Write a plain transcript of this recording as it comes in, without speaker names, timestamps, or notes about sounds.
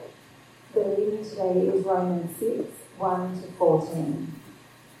The reading today is Romans 6, 1 to 14.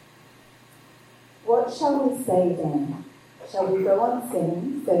 What shall we say then? Shall we go on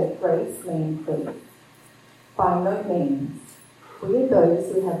sinning so that grace may increase? By no means. We are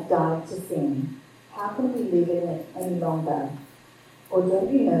those who have died to sin. How can we live in it any longer? Or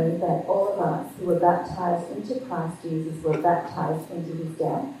don't you know that all of us who were baptized into Christ Jesus were baptized into his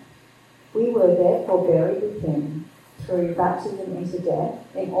death? We were therefore buried with him through baptism into death,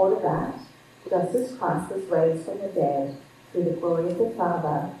 in order that, just as Christ was raised from the dead through the glory of the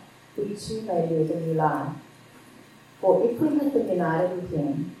Father, we too may live a new life. For if we have been united with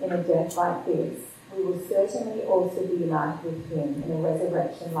him in a death like this, we will certainly also be united with him in a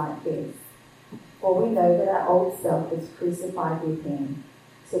resurrection like this. For we know that our old self was crucified with him,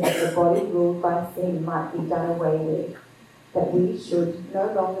 so that the body ruled by sin might be done away with, that we should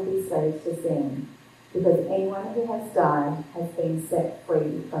no longer be slaves to sin, because anyone who has died has been set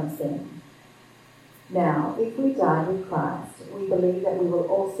free from sin. Now, if we died with Christ, we believe that we will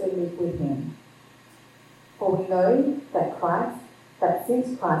also live with him. For we know that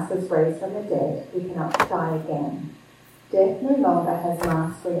since Christ was raised from the dead, he cannot die again. Death no longer has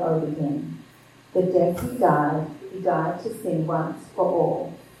mastery over him. The death he died to sin once for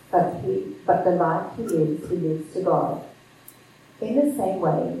all, but the life he lives to God. In the same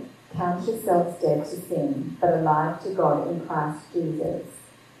way, count yourselves dead to sin, but alive to God in Christ Jesus.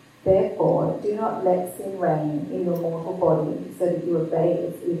 Therefore, do not let sin reign in your mortal body, so that you obey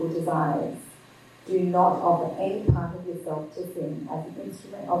its evil desires. Do not offer any part of yourself to sin as an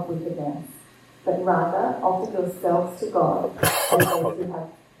instrument of wickedness, but rather offer yourselves to God as those who have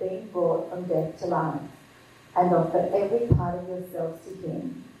been brought from death to life, and offer every part of yourselves to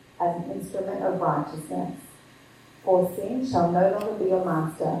him as an instrument of righteousness. For sin shall no longer be your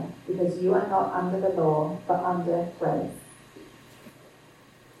master, because you are not under the law, but under grace.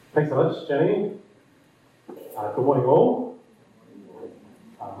 Thanks so much, Jenny. Good morning, all.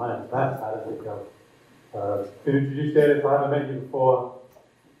 My name's Matt. How does it go? Been introduced yet. If I haven't met you before,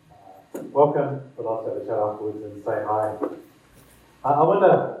 welcome. I'd love to have a chat afterwards and say hi. I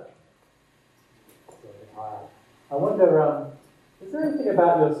wonder, is there anything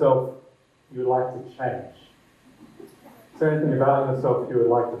about yourself you would like to change? Is there anything about yourself you would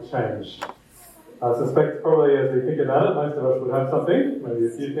like to change? I suspect probably as we think about it, most of us would have something, maybe a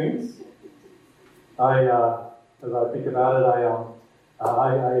few things. As I think about it, I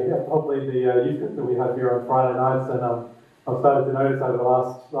probably the youth group that we have here on Friday nights, and I've started to notice over the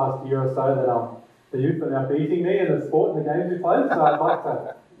last year or so that the youth are now beating me in the sport and the games we play. So I'd like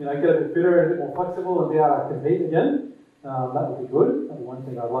to, get a bit fitter and a bit more flexible and be able to compete again. That would be good. That'd be one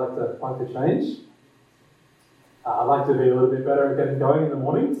thing I'd like to change. I'd like to be a little bit better at getting going in the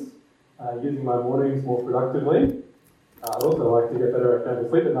mornings, using my mornings more productively. I'd also like to get better at going to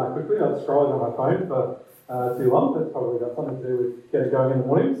sleep at night quickly, not scrolling on my phone for too long. That's probably got something to do with getting going in the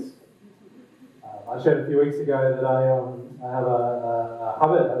mornings. I shared a few weeks ago that I have a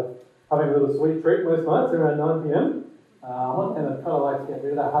habit of having a little sweet treat most nights around 9 p.m. One thing I'd kind of like to get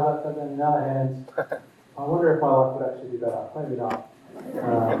rid of that habit, but then on the other hand, I wonder if my life would actually be better. Maybe not.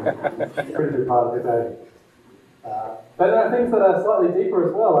 Pretty good part of the day. But there are things that are slightly deeper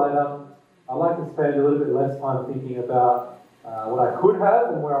as well. I like to spend a little bit less time thinking about what I could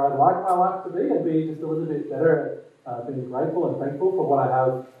have and where I'd like my life to be, and be just a little bit better at being grateful and thankful for what I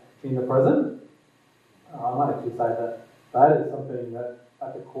have in the present. I might actually say that is something that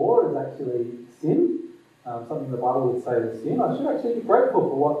at the core is actually sin, something the Bible would say is sin. I should actually be grateful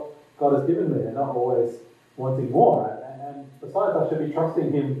for what God has given me and not always wanting more. And besides, I should be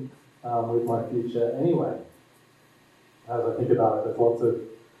trusting him with my future anyway. As I think about it, there's lots of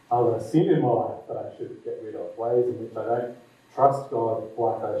other sin in my life that I should get rid of, ways in which I don't trust God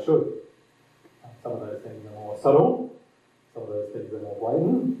like I should. Some of those things are more subtle, some of those things are more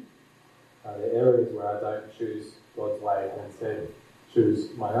blatant. There are areas where I don't choose God's way and instead choose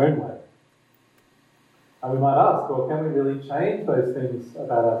my own way. And we might ask, well, can we really change those things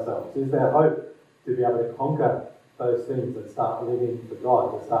about ourselves? Is there hope to be able to conquer those things and start living for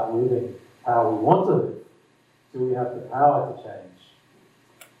God, to start living how we want to live? Do we have the power to change?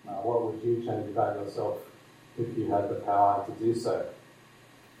 What would you change about yourself if you had the power to do so?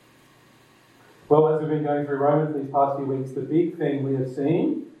 Well, as we've been going through Romans these past few weeks, the big thing we have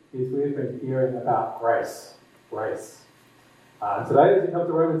seen is we've been hearing about grace. Grace. And today, as we come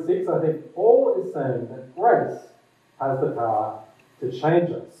to Romans 6, I think Paul is saying that grace has the power to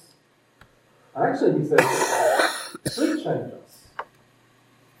change us. And actually, he says that grace should change us.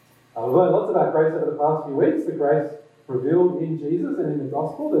 We've learned lots about grace over the past few weeks, the grace revealed in Jesus and in the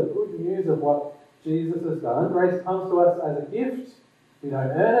gospel, the good news of what Jesus has done. Grace comes to us as a gift We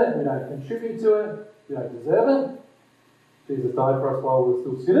don't earn it, we don't contribute to it, we don't deserve it. Jesus died for us while we were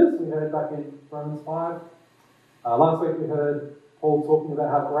still sinners, we heard back in Romans 5. Last week we heard Paul talking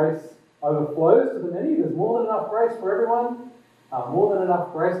about how grace overflows to the many. There's more than enough grace for everyone, more than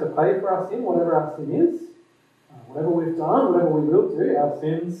enough grace to pay for our sin, whatever our sin is. Whatever we've done, whatever we will do, our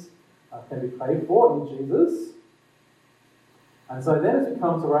sins can be paid for in Jesus. And so then as we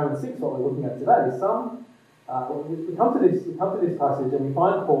come to Romans 6, what we're looking at today, we come to this passage and we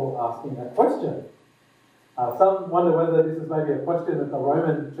find Paul asking a question. Some wonder whether this is maybe a question that the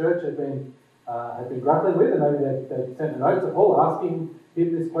Roman church had been grappling with, and maybe they sent a note to Paul asking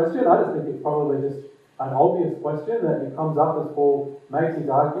him this question. I just think it's probably just an obvious question that it comes up as Paul makes his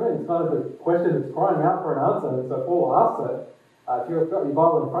argument. It's kind of a question that's crying out for an answer, and so Paul asks it. If you've got your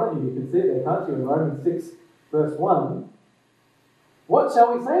Bible in front of you, you can see it there, can't you, in Romans 6, verse 1. What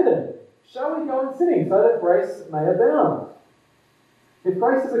shall we say then? Shall we go on sinning so that grace may abound? If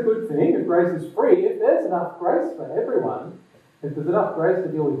grace is a good thing, if grace is free, if there's enough grace for everyone, if there's enough grace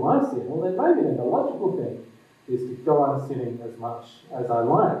to deal with my sin, well then maybe the logical thing is to go on sinning as much as I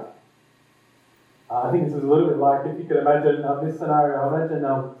like. I think this is a little bit like, if you could imagine this scenario, imagine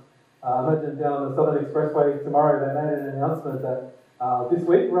down on the Southern Expressway tomorrow they made an announcement that this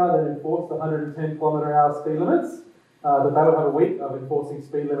week, rather than enforce the 110 km/h speed limits, that they would have a week of enforcing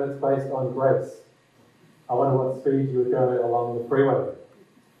speed limits based on grace. I wonder what speed you would go along the freeway.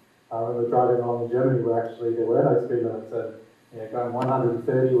 I remember driving along in Germany where actually there were no speed limits, and going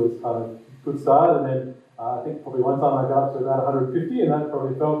 130 was kind of a good start, and then I think probably one time I got up to about 150, and that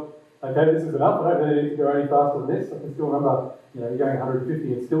probably felt, okay, this is enough, I don't really need to go any faster than this. I can still remember, you're going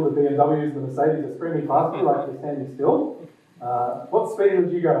 150 and still the BMWs and the Mercedes are screaming faster like you're standing still. What speed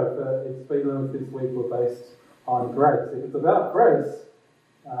would you go if speed limits this week were based on grace? If it's about grace,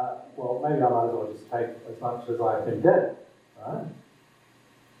 well, maybe I might as well just take as much as I can get, right?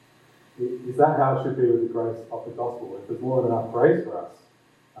 Is that how it should be with the grace of the gospel? If there's more than enough grace for us,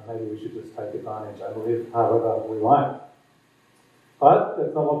 maybe we should just take advantage and live however we like. But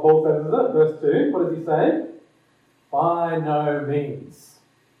that's not what Paul says, is it? Verse 2, what does he say? By no means.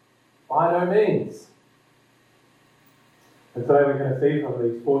 By no means. And today we're going to see from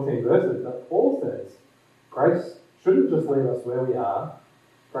these 14 verses that Paul says grace shouldn't just leave us where we are.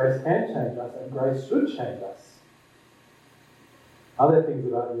 Grace can change us, and grace should change us. Are there things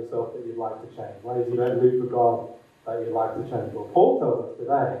about yourself that you'd like to change? Ways you don't live for God that you'd like to change? Well, Paul tells us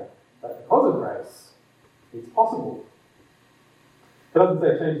today that because of grace, it's possible. He doesn't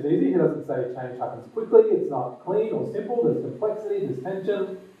say change is easy. He doesn't say change happens quickly. It's not clean or simple. There's complexity, there's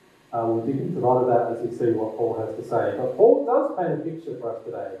tension. We'll dig into a lot of that as we see what Paul has to say. But Paul does paint a picture for us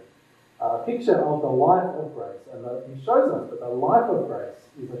today. A picture of the life of grace. And he shows us that the life of grace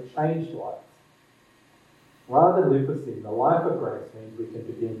is a changed life. Rather than live for sin, the life of grace means we can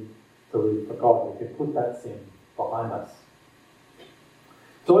begin to live for God. We can put that sin behind us.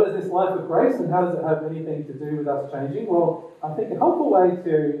 So what is this life of grace, and how does it have anything to do with us changing? Well, I think a helpful way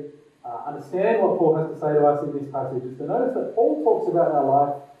to understand what Paul has to say to us in this passage is to notice that Paul talks about our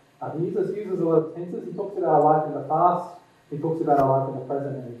life. He uses a lot of tenses. He talks about our life in the past, he talks about our life in the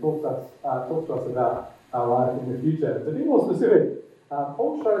present, and he talks to us about our life in the future. To be more specific,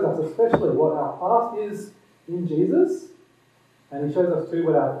 Paul shows us especially what our past is in Jesus, and he shows us too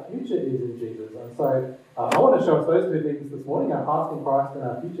what our future is in Jesus. And so I want to show us those two things this morning, our past in Christ and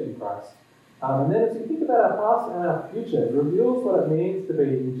our future in Christ. And then as we think about our past and our future, it reveals what it means to be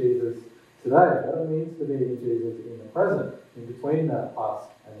in Jesus today, what it means to be in Jesus in the present, in between the past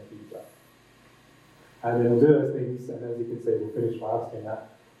and the future. And then we'll do those things, and as you can see, we'll finish by asking that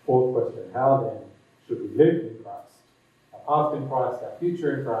fourth question: how then should we live in Christ? Our past in Christ, our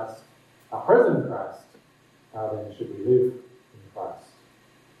future in Christ, our present in Christ. How then should we live in Christ?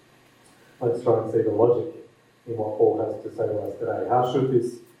 Let's try and see the logic in what Paul has to say to us today. How should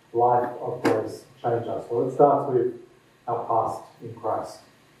this life of grace change us? Well, it starts with our past in Christ.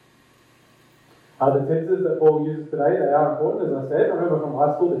 The tenses that Paul uses today, they are important, as I said. I remember from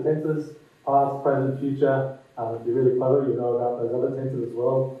high school, the tenses, past, present, future. If you're really clever, you know about those other tenses as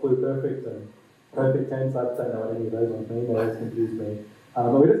well. Pluperfect and perfect tense. I don't know what any of those ones mean. They always confuse me.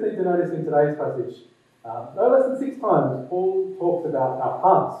 But we just need to notice in today's passage, no less than 6 times, Paul talks about our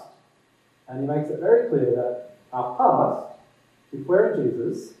past. And he makes it very clear that our past, if we're in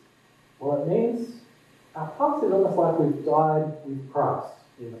Jesus, well, it means our past is almost like we've died with Christ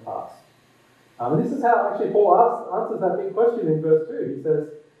in the past. And this is how actually Paul answers that big question in verse 2. He says,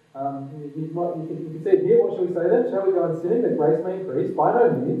 you can see it here, what shall we say then? Shall we go on sinning that grace may increase? By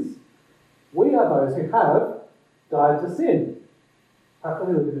no means. We are those who have died to sin. How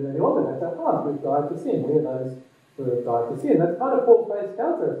can we live in it any longer? That's our past. We've died to sin. We are those who have died to sin. That's kind of Paul's base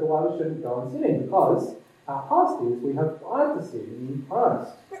counter as to why we shouldn't go on sinning, because our past is we have died to sin in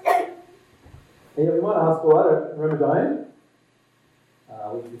Christ. And yet we might ask, well, I don't remember dying.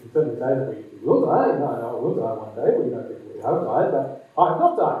 We can certainly say that we will die. No, we will die one day. We don't think we have died, but I have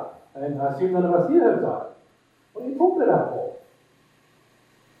not died. And I assume none of us here have died. What are you talking about, Paul?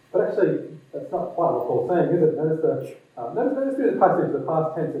 But actually, that's not quite what Paul's saying, is it? Notice through the passage, the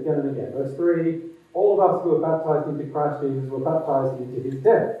past tense again and again. Verse 3, all of us who were baptized into Christ Jesus were baptized into his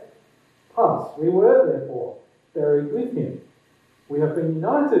death. Past, we were therefore buried with him. We have been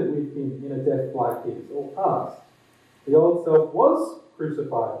united with him in a death like his, or past. The old self was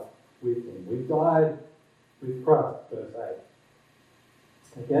crucified with him. We died with Christ, verse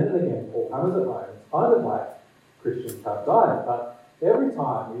 8. Again and again, Paul hammers it home. It's kind of like Christians have died, but every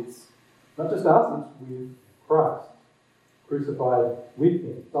time it's not just us, it's with Christ. Crucified with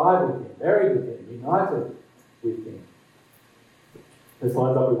him, died with him, buried with him, united with him. This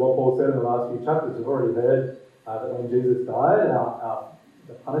lines up with what Paul said in the last few chapters. We've already heard that when Jesus died,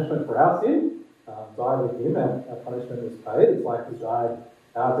 the punishment for our sin died with him, and our punishment was paid. It's like he died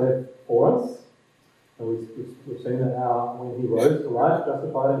our death for us. And we've seen that when he rose to life,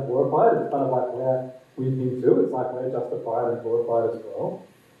 justified and glorified, it's kind of like we're with him too. It's like we're justified and glorified as well.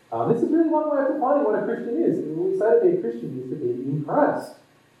 This is really one way of defining what a Christian is. We say to be a Christian is to be in Christ,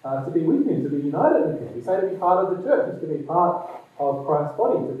 to be with him, to be united with him. We say to be part of the church is to be part of Christ's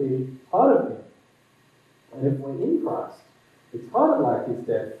body, to be part of him. And if we're in Christ, it's kind of like his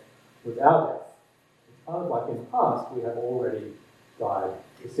death was our death. It's kind of like in the past we have already died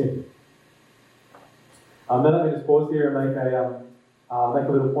to sin. Then let me just pause here and make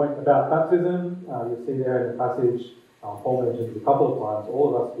a little point about baptism. You'll see there in the passage, Paul mentions a couple of times,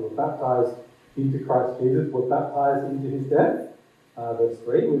 all of us who were baptized into Christ Jesus were baptized into his death. Verse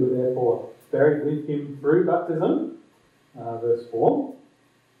 3, we were therefore buried with him through baptism. Verse 4,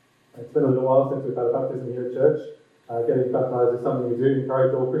 it's been a little while since we've had a baptism here at church. Getting baptized is something we do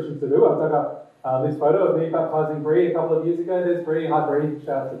encourage all Christians to do. I dug up this photo of me baptizing Bree a couple of years ago. There's Bree. Hi Bree,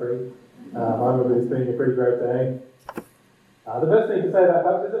 shout out to Bree. I remember this being a pretty great day. The first thing to say about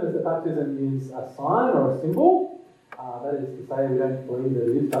baptism is that baptism is a sign or a symbol. That is to say, we don't believe that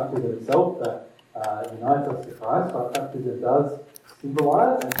it is baptism itself that unites us to Christ, but baptism does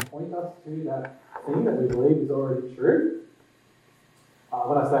symbolise and point us to that thing that we believe is already true.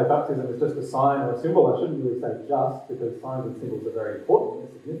 When I say baptism is just a sign or a symbol, I shouldn't really say just, because signs and symbols are very important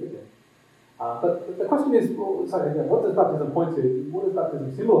and significant. But the question is, what does baptism point to? What does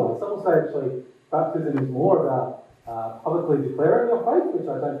baptism symbolise? Some will say actually baptism is more about publicly declaring your faith, which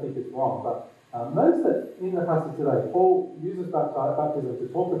I don't think is wrong. But notice that in the passage today, Paul uses baptism to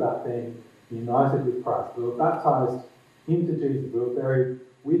talk about being united with Christ. We were baptized into Jesus. We were buried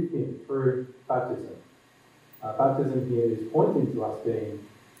with him through baptism. Baptism here is pointing to us being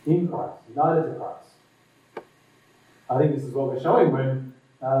in Christ, united to Christ. I think this is what we're showing when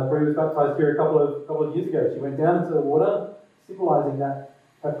Bree was baptized here a couple of years ago. She went down into the water, symbolising that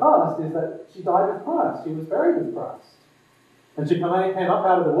her past is that she died with Christ. She was buried with Christ. And she came up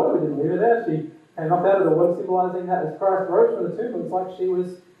out of the water. We didn't leave her there. She came up out of the water, symbolising that as Christ rose from the tomb, it's like she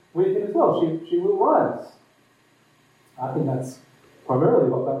was with him as well. She will rise. I think that's primarily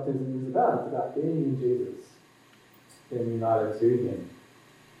what baptism is about. It's about being in Jesus, being united to him.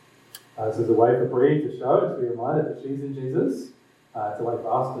 This is a way for Bree to show, to be reminded that she's in Jesus. It's a way for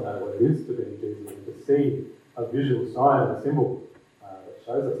us to know what it is to be in Jesus and to see a visual sign and a symbol that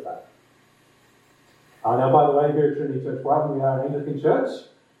shows us that. Now, by the way, here at Trinity Church Brighton, we are an Anglican church.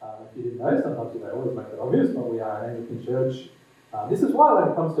 If you didn't know, sometimes you don't always make it obvious, but we are an Anglican church. This is why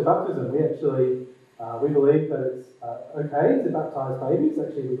when it comes to baptism, we believe that it's okay to baptise babies.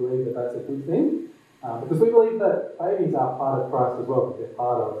 Actually, we believe that that's a good thing. Because we believe that babies are part of Christ as well. They're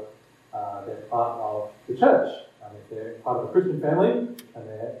part of the church. If they're part of the Christian family and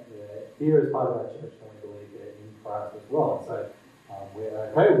they're here as part of our church, then we believe they're in Christ as well. So we're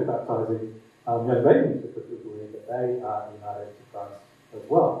okay with baptising young babies because we believe that they are united to Christ as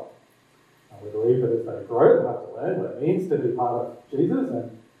well. We believe that as they grow, they'll have to learn what it means to be part of Jesus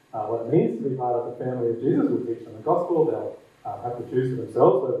and what it means to be part of the family of Jesus. We'll teach them the gospel. They'll have to choose for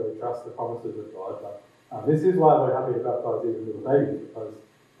themselves whether they trust the promises of God. But this is why we're happy to baptise even little babies, because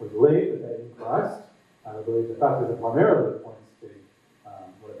we believe that they're in Christ. We believe that baptism primarily points to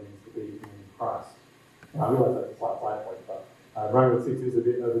what it means to be in Christ. I realise that's a slight side point, but Romans 6 is a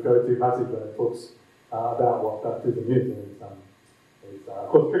bit of a go-to passage when it talks about what baptism is. And it's of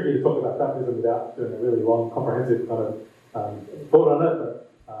course tricky to talk about baptism without doing a really long, comprehensive kind of thought on it.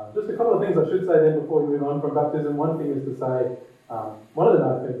 But just a couple of things I should say then before we move on from baptism. One thing is to say, one of the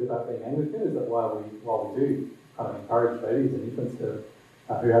nice things about being Anglican is that while we do kind of encourage babies and infants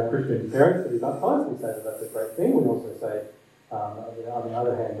who have Christian parents to be baptised. We say that that's a great thing. We also say, on the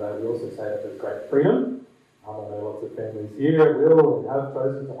other hand, we also say that there's great freedom. I know lots of families here will and have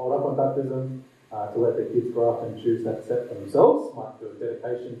chosen to hold up on baptism, to let their kids grow up and choose that step for themselves, might do a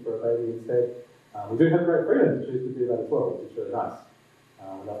dedication for a baby instead. We do have great freedom to choose to do that as well, which is really nice.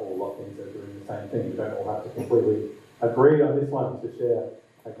 We're not all locked into doing the same thing. We don't all have to completely agree on this one to share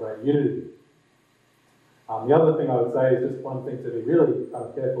a great unity. The other thing I would say is just one thing to be really kind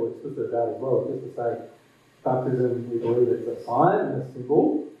of careful, explicit about as well, just to say baptism, we believe it's a sign and a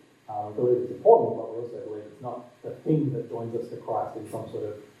symbol. We believe it's important, but we also believe it's not the thing that joins us to Christ in some sort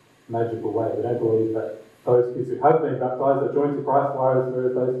of magical way. We don't believe that those kids who have been baptised are joined to Christ, whereas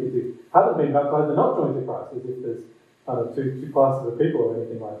those kids who haven't been baptised are not joined to Christ, as if there's kind of two classes of people or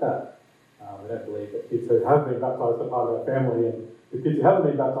anything like that. We don't believe that kids who have been baptised are part of our family and the kids who haven't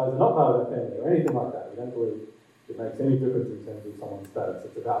been baptised are not part of our family or anything like that. We don't believe it makes any difference in terms of someone's status.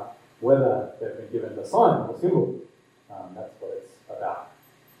 It's about whether they've been given the sign or symbol. That's what it's about.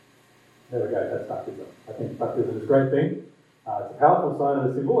 There we go, that's baptism. I think baptism is a great thing. It's a powerful sign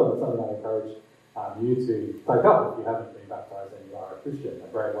and a symbol, and it's something I encourage you to take up if you haven't been baptised and you are a Christian. A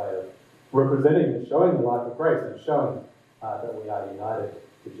great way of representing and showing the life of grace and showing that we are united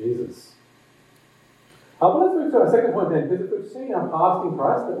to Jesus. But let's move to our second point then, because if we've seen our past in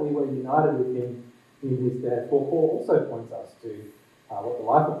Christ, that we were united with him in his death, Paul also points us to what the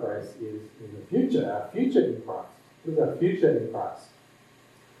life of grace is in the future, our future in Christ. What is our future in Christ?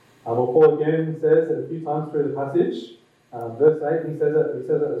 Well, Paul again says it a few times through the passage. Verse 8, he says it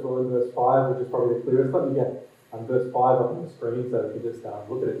as well in verse 5, which is probably the clearest. Let me get verse 5 up on the screen so we can just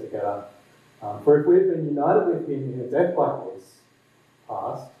look at it together. For if we have been united with him in a death like this,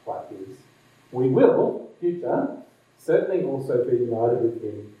 past like this, we will, future, certainly also be united with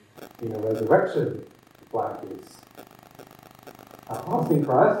him in a resurrection like this. Our past in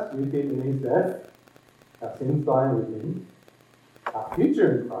Christ, with him in his death, our sins dying with him. Our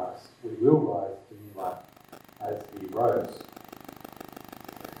future in Christ, we will rise to new life as he rose.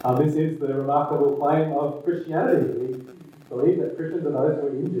 This is the remarkable claim of Christianity. We believe that Christians are those who are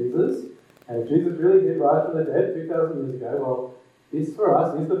in Jesus, and if Jesus really did rise from the dead 2,000 years ago, well, this for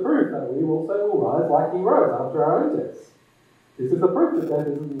us is the proof that we also will rise like he rose after our own deaths. This is the proof that death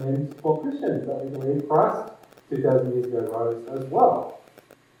isn't the end for Christians, that we believe Christ 2,000 years ago rose as well.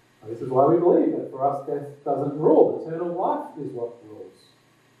 And this is why we believe that for us death doesn't rule. Eternal life is what rules.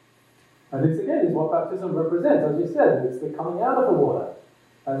 And this again is what baptism represents. As you said, it's the coming out of the water.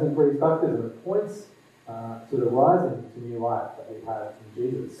 As in Greek baptism, it points to the rising to new life that we have in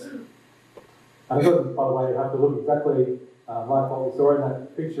Jesus. And it doesn't, by the way, you have to look exactly like what we saw in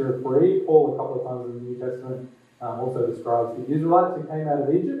that picture of Bree. Paul, a couple of times in the New Testament, also describes the Israelites who came out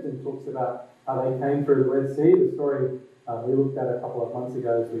of Egypt and talks about how they came through the Red Sea. The story we looked at a couple of months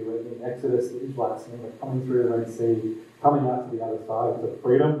ago as we were in Exodus, the Israelites were coming through the Red Sea, coming out to the other side to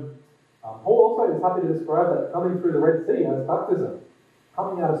freedom. Paul also is happy to describe that coming through the Red Sea as baptism,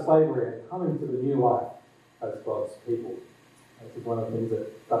 coming out of slavery and coming to the new life as God's people. This is one of the things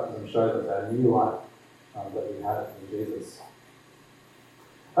that baptism shows us, our new life that we have in Jesus.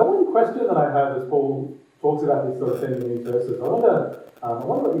 One question that I have as Paul talks about this sort of thing in these verses, I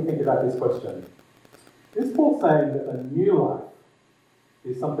wonder what you think about this question. Is Paul saying that a new life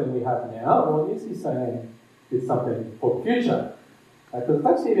is something we have now, or is he saying it's something for the future? Because it's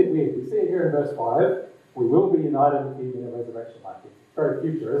actually a bit weird. We see it here in verse 5, we will be united with him in a resurrection like this. It's very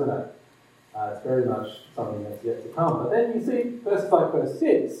future, isn't it? It's very much something that's yet to come. But then you see verses like verse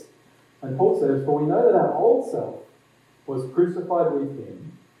 6, and Paul says, for we know that our old self was crucified with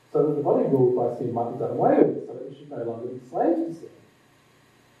him, so that the body ruled by sin might be done away with, so that we should no longer be slaves to sin.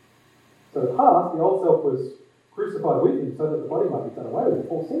 So the past, the old self was crucified with him, so that the body might be done away with.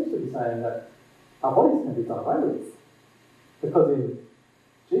 Paul seems to be saying that our bodies can be done away with, because in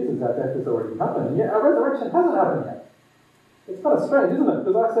Jesus our death has already happened, and yet our resurrection hasn't happened yet. It's kind of strange, isn't it?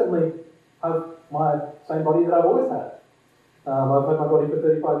 Because I certainly have my same body that I've always had. I've had my body for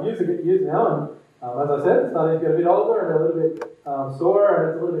 35 years now, and as I said, it's starting to get a bit older and a little bit sore, and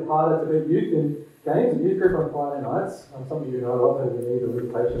it's a little bit harder to beat youth in games and youth group on Friday nights. Some of you know a lot of we need the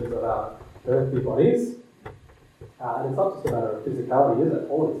limitations of our earthly bodies. And it's not just a matter of physicality, is it?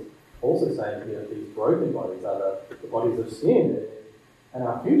 Paul is also saying here that these broken bodies are the bodies of sin. And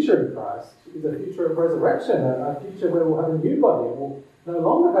our future in Christ is a future of resurrection, a future where we'll have a new body and we'll no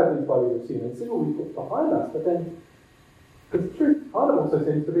longer have these bodies of sin, and sin will be put behind us. But then, because the truth part of it also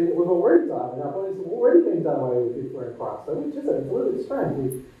seems to be that we've already died, and our bodies have already been done away with if we're in Christ. So which is it? It's a little bit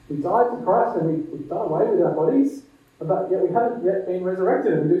strange. We died to Christ and we've done away with our bodies, but yet we haven't yet been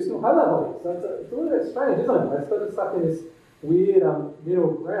resurrected, and we do still have that body. So it's a little bit strange, isn't it? We're sort of stuck in this weird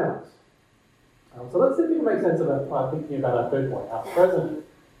middle ground. So let's see if we can make sense of it by thinking about our third point, our present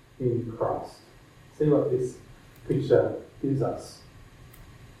in Christ. See what this picture gives us.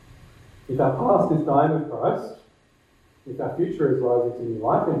 If our past is dying with Christ, if our future is rising to new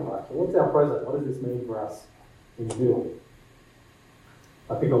life in Christ, well, what's our present? What does this mean for us in the middle?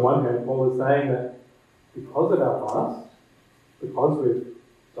 I think on one hand, Paul is saying that because of our past, because we've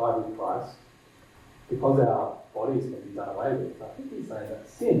died with Christ, because our bodies can be done away with, I think he's saying that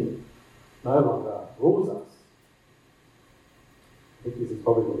sin no longer rules us. I think this is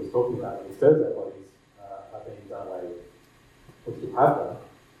probably what he's talking about when he says our bodies are being done away with, which we have done,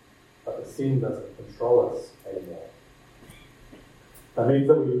 but the sin doesn't control us anymore. That means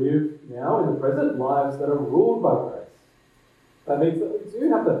that we live now in the present lives that are ruled by grace. That means that we do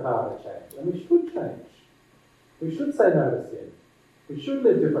have the power to change, and we should change. We should say no to sin. We should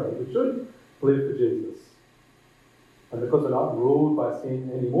live differently. We should live for Jesus. And because we're not ruled by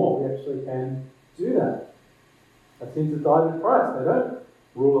sin anymore, we actually can do that. Our sins have died with Christ. They don't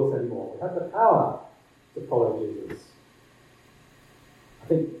rule us anymore. We have the power to follow Jesus. I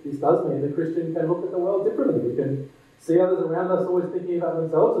think this does mean the Christian can look at the world differently. We can see others around us always thinking about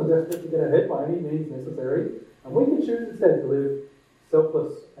themselves and desperate to get ahead by any means necessary. And we can choose instead to live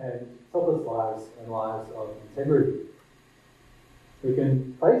selfless lives and lives of integrity. We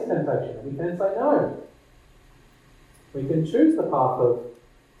can face temptation and we can say no. We can choose the path of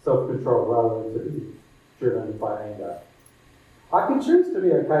self-control rather than to be driven by anger. I can choose to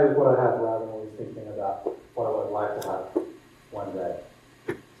be okay with what I have rather than always thinking about what I would like to have one day.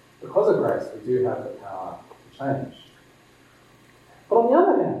 Because of grace, we do have the power to change. But on the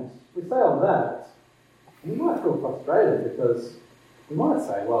other hand, we say all that, and we might feel frustrated because we might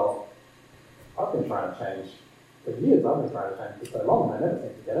say, well, I've been trying to change for years, I've been trying to change for so long, and I never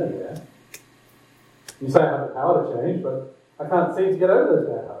seem to get anywhere. You say I have the power to change, but I can't seem to get over those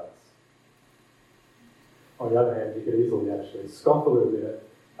bad habits. On the other hand, you could easily actually scoff a little bit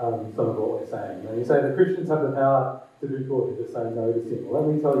at some of what we're saying. You say the Christians have the power to do good and to say no to sin. Well,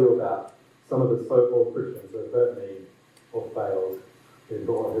 let me tell you about some of the so-called Christians who have hurt me or failed,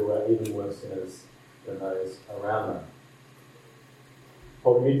 who are even worse sinners than those around them.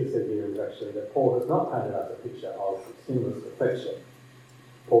 What we need to see here is actually that Paul has not painted us a picture of sinless perfection.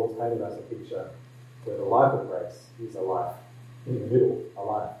 Paul has painted us a picture where the life of grace is a life in the middle, a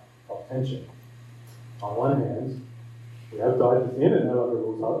life of tension. On one hand, we have died to sin and no longer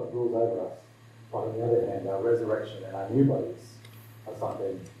rules over us. But on the other hand, our resurrection and our new bodies are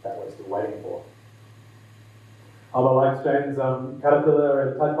something that we're still waiting for. I like Jane's caterpillar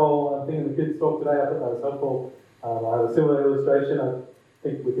and tadpole thing in the kids' talk today. I thought that was helpful. I have a similar illustration. I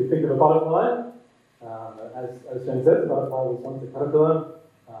think we could think of a butterfly. As Jane says, a butterfly was once a caterpillar.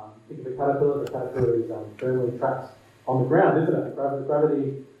 Think of a caterpillar. The caterpillar is firmly trapped on the ground, isn't it?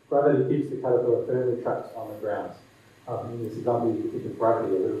 Gravity keeps the caterpillar firmly trapped on the ground. In this example, you can think of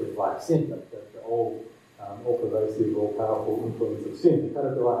gravity a little bit like sin, but the all pervasive, all powerful influence of sin. The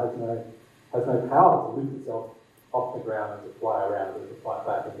caterpillar has no power to lift itself off the ground and to fly around and to fight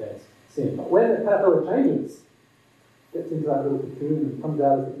back against sin. But when the caterpillar changes, gets into that little cocoon and comes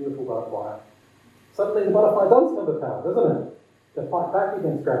out as a beautiful butterfly, suddenly the butterfly does have the power, doesn't it? To fight back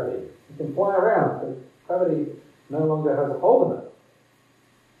against gravity. It can fly around, but gravity no longer has a hold of it.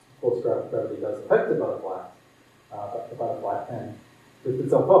 Of course, gravity does affect the butterfly, but the butterfly can lift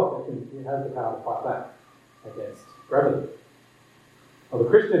itself up. It has the power to fight back against gravity. Well, the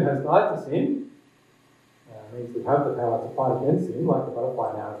Christian has died to sin. Means we have the power to fight against sin, like the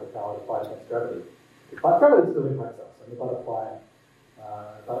butterfly now has the power to fight against gravity. But gravity still impacts us, and the butterfly,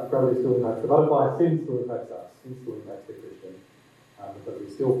 gravity still impacts the butterfly, sin still impacts us, sin still impacts the Christian, because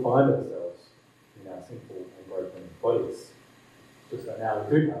we still find ourselves in our sinful and broken bodies. Just that now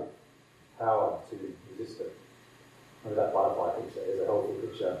we do have power to resist it. And that butterfly picture is a helpful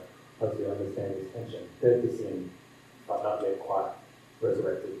picture as we understand this tension. Dead to sin, but not yet quite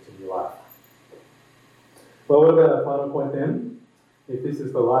resurrected to new life. Well, what about our final point then? If this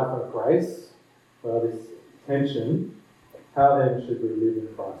is the life of grace, well, this tension, how then should we live in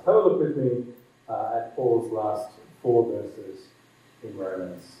Christ? Have a look with me at Paul's last 4 verses in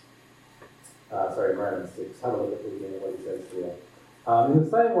Romans 6. Have a look at what he says here. In the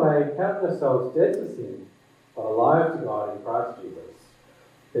same way, count yourselves dead to sin, but alive to God in Christ Jesus.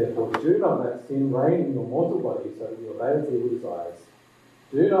 Therefore, do not let sin reign in your mortal body so that you obey its evil desires.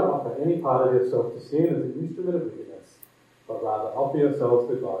 Do not offer any part of yourself to sin as an instrument of wickedness, but rather offer yourselves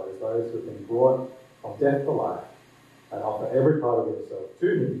to God as those who have been brought from death to life, and offer every part of yourself to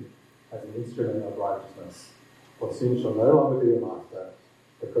Him as an instrument of righteousness. For sin shall no longer be your master,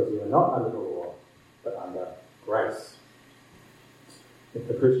 because you are not under the law, but under grace. If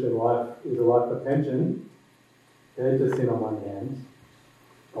the Christian life is a life of tension, dead to sin on one hand,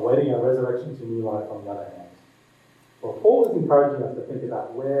 awaiting our resurrection to new life on the other hand. Well, Paul is encouraging us to think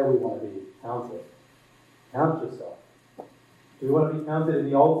about where we want to be counted. Count yourself. Do we want to be counted in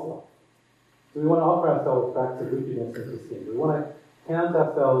the old self? Do we want to offer ourselves back to wickedness and to sin? Do we want to count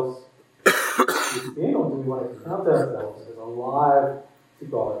ourselves with sin, or do we want to count ourselves as alive to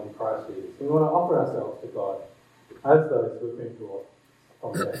God in Christ Jesus? Do we want to offer ourselves to God as those who have been brought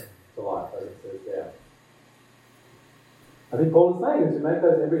from death to life, as it says there? I think Paul is saying, as we make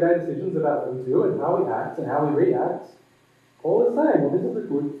those everyday decisions about what we do and how we act and how we react, Paul is saying, well, this is a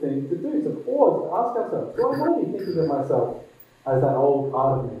good thing to do, to pause, to ask ourselves, do I want to be thinking of myself as that old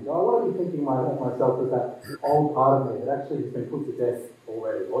part of me? Do I want to be thinking of myself as that old part of me that actually has been put to death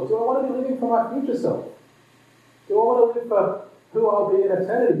already? Or do I want to be living for my future self? Do I want to live for who I'll be in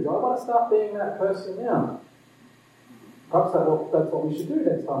eternity? Do I want to start being that person now? Perhaps that's what we should do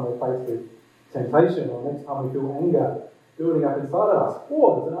next time we're faced with temptation, or next time we feel anger building up inside of us.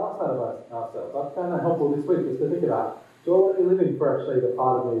 Pause and ask that of ourselves. I've found that helpful this week, just to think about, do I want to be living for actually the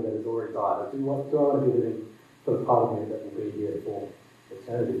part of me that has already died? Or do I want to be living for the part of me that will be here for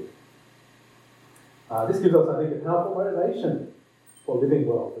eternity? This gives us, I think, a powerful motivation for living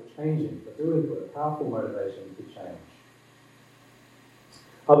well, for changing, for doing good, a powerful motivation to change.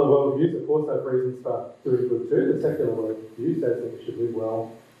 Other worldviews, of course, have reasons for doing good too. The secular worldview says that we should live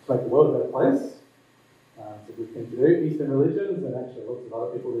well to make the world a better place. It's a good thing to do. Eastern religions, and actually lots of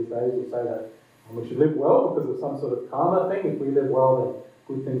other people these days, will say that we should live well because of some sort of karma thing. If we live well, then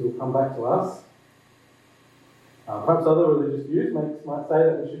good things will come back to us. Perhaps other religious views might say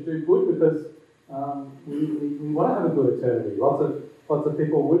that we should do good because we want to have a good eternity. Lots of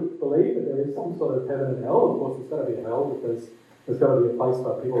people would believe that there is some sort of heaven and hell. Of course, there's got to be a hell because there's got to be a place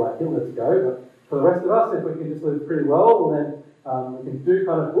for people like Hitler to go. But for the rest of us, if we can just live pretty well, then we can do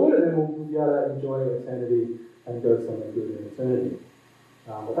kind of good, and then we'll be able to enjoy eternity and go somewhere good in eternity.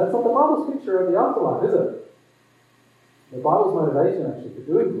 But that's not the Bible's picture of the afterlife, is it? The Bible's motivation actually for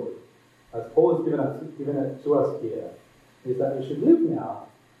doing good, as Paul has given it to us here, is that we should live now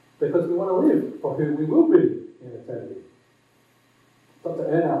because we want to live for who we will be in eternity. It's not to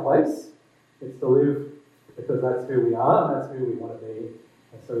earn our place, it's to live because that's who we are and that's who we want to be,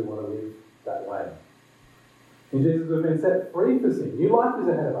 and so we want to live that way. In Jesus, we've been set free for sin. New life is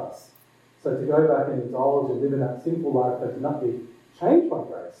ahead of us. So to go back and indulge and live in that sinful life that cannot be changed by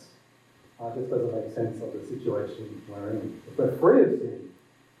grace just doesn't make sense of the situation we're in. If we're free of sin,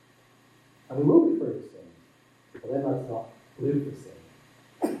 and we will be free of sin, but then let's not live for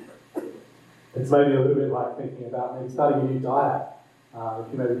sin. It's maybe a little bit like thinking about maybe starting a new diet.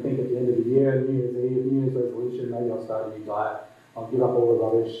 If you maybe think at the end of the year, New Year's Eve, New Year's resolution, maybe I'll start a new diet. I'll give up all the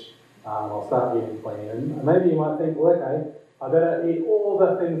rubbish. I'll start eating clean. And maybe you might think, well, okay, I better eat all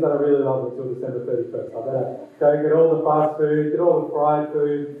the things that I really love until December 31st. I better go get all the fast food, get all the fried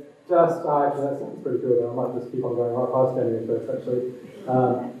food. Actually, that sounds pretty good. I might just keep on going right past January 1st, actually.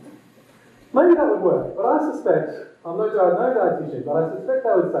 Maybe that would work. But I suspect, I'm no dietitian, but I suspect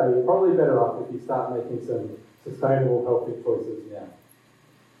they would say you're probably better off if you start making some sustainable, healthy choices now.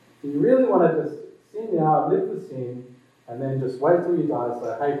 Do you really want to just sin now, live for sin, and then just wait till you die and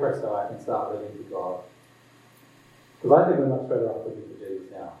say, hey, presto, I can start living for God? Because I think we're much better off living for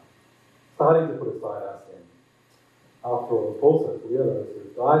Jesus now. Starting to put aside our sin. After all, Paul says, we are those who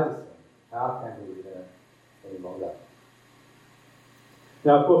have died to sin. How can we live in it any longer?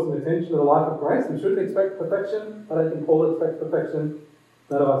 Now, of course, in the tension of the life of grace, we shouldn't expect perfection. I don't think Paul expects perfection.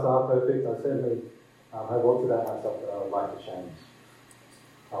 None of us are perfect. I certainly have lots about myself that I would like to change.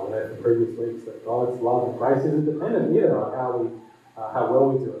 We heard from previous weeks that God's love and grace isn't dependent either on how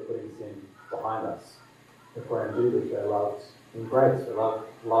well we do at putting sin behind us. If we're in Jesus, we're loved in grace. We're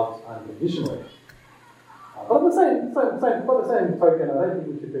loved unconditionally. But by the same token, I don't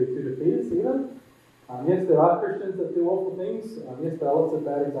think we should be too defeatist either. Yes, there are Christians that do awful things. Yes, there are lots of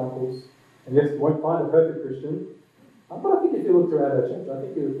bad examples. And yes, you won't find a perfect Christian. But I think if you looked around our church, I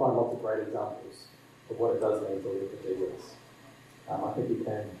think you would find lots of great examples of what it does mean to live for Jesus. I think you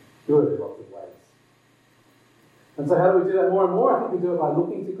can do it in lots of ways. And so how do we do that more and more? I think we do it by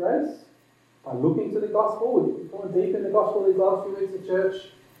looking to grace, by looking to the gospel. We've gone deep in the gospel these last few weeks of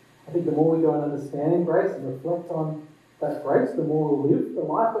church. I think the more we go and understand grace and reflect on that grace, the more we'll live the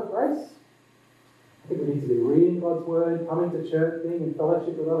life of grace. I think we need to be reading God's word, coming to church, being in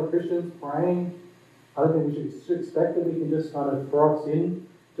fellowship with other Christians, praying. I don't think we should expect that we can just kind of throw sin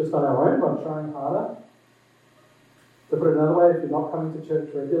just on our own by trying harder. To put it another way, if you're not coming to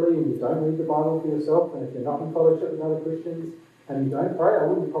church regularly and you don't read the Bible for yourself, and if you're not in fellowship with other Christians and you don't pray, I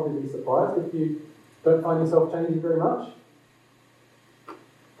wouldn't probably be surprised if you don't find yourself changing very much.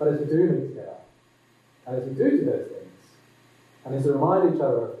 But as we do meet together, and as we do those things, and as we remind each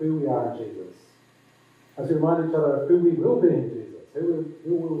other of who we are in Jesus, as we remind each other of who we will be in Jesus, who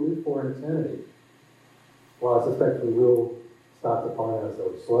will live for in eternity, well, I suspect we will start to find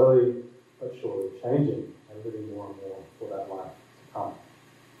ourselves slowly but surely changing and living more and more for that life to come.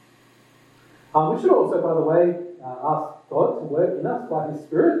 We should also, by the way, ask God to work in us by His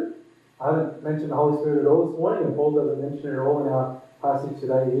Spirit. I haven't mentioned the Holy Spirit at all this morning, and Paul doesn't mention it at all in our passage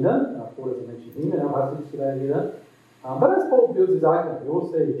today either. Paul doesn't mention him in our passage today either. But as Paul builds his argument, we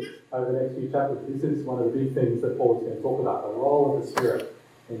will see over the next few chapters, this is one of the big things that Paul is going to talk about, the role of the Spirit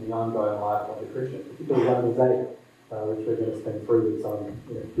in the ongoing life of the Christian, particularly Romans 8, which we're going to spend 3 weeks on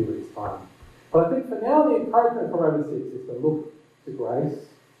in a few weeks' time. But I think for now, the encouragement from Romans 6 is to look to grace,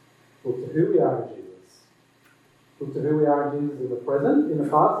 look to who we are in Jesus, look to who we are in Jesus in the present, in the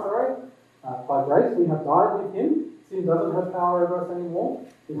past, by grace, we have died with Him. Sin doesn't have power over us anymore.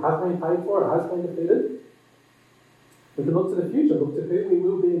 It has been paid for, it has been defeated. We can look to the future, look to who we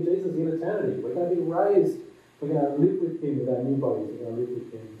will be in Jesus in eternity. We're going to be raised. We're going to live with Him with our new bodies. We're going to live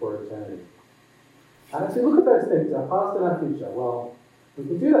with Him for eternity. And as we look at those things, our past and our future, well, we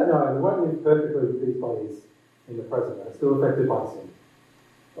can do that knowing we won't live perfectly with these bodies in the present. They're still affected by sin.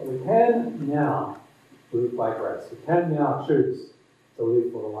 But we can now live by grace. We can now choose to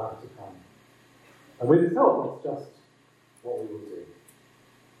live for the life to come. And with His help, that's just what we will do.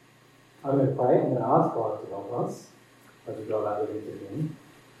 I'm going to pray. I'm going to ask God to help us as we go about living to Him.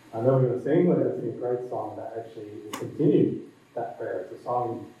 And then we're going to sing a great song that actually will continue that prayer. It's a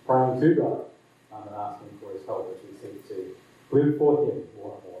song praying to God and asking for His help as we seek to live for Him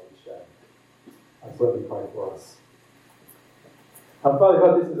more and more each day. So let me pray for us. Father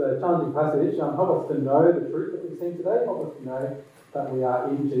God, this is a challenging passage. Help us to know the truth that we've seen today. Help us to know that we are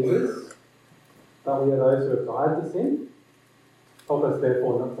in Jesus, that we are those who have died to sin. Help us,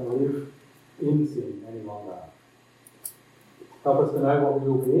 therefore, not to live in sin any longer. Help us to know what we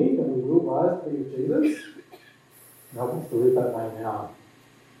will be, that we will rise to be with Jesus. And help us to live that way now.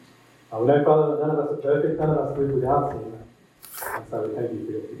 We know, Father, that none of us are perfect, none of us live without sin. And so we thank You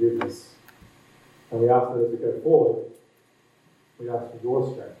for Your forgiveness. And we ask that as we go forward, we ask for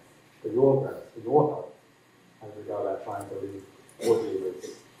Your strength, for Your grace, for Your help, as we go about trying to live for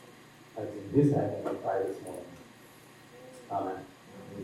Jesus. And it's in His name that we pray this morning.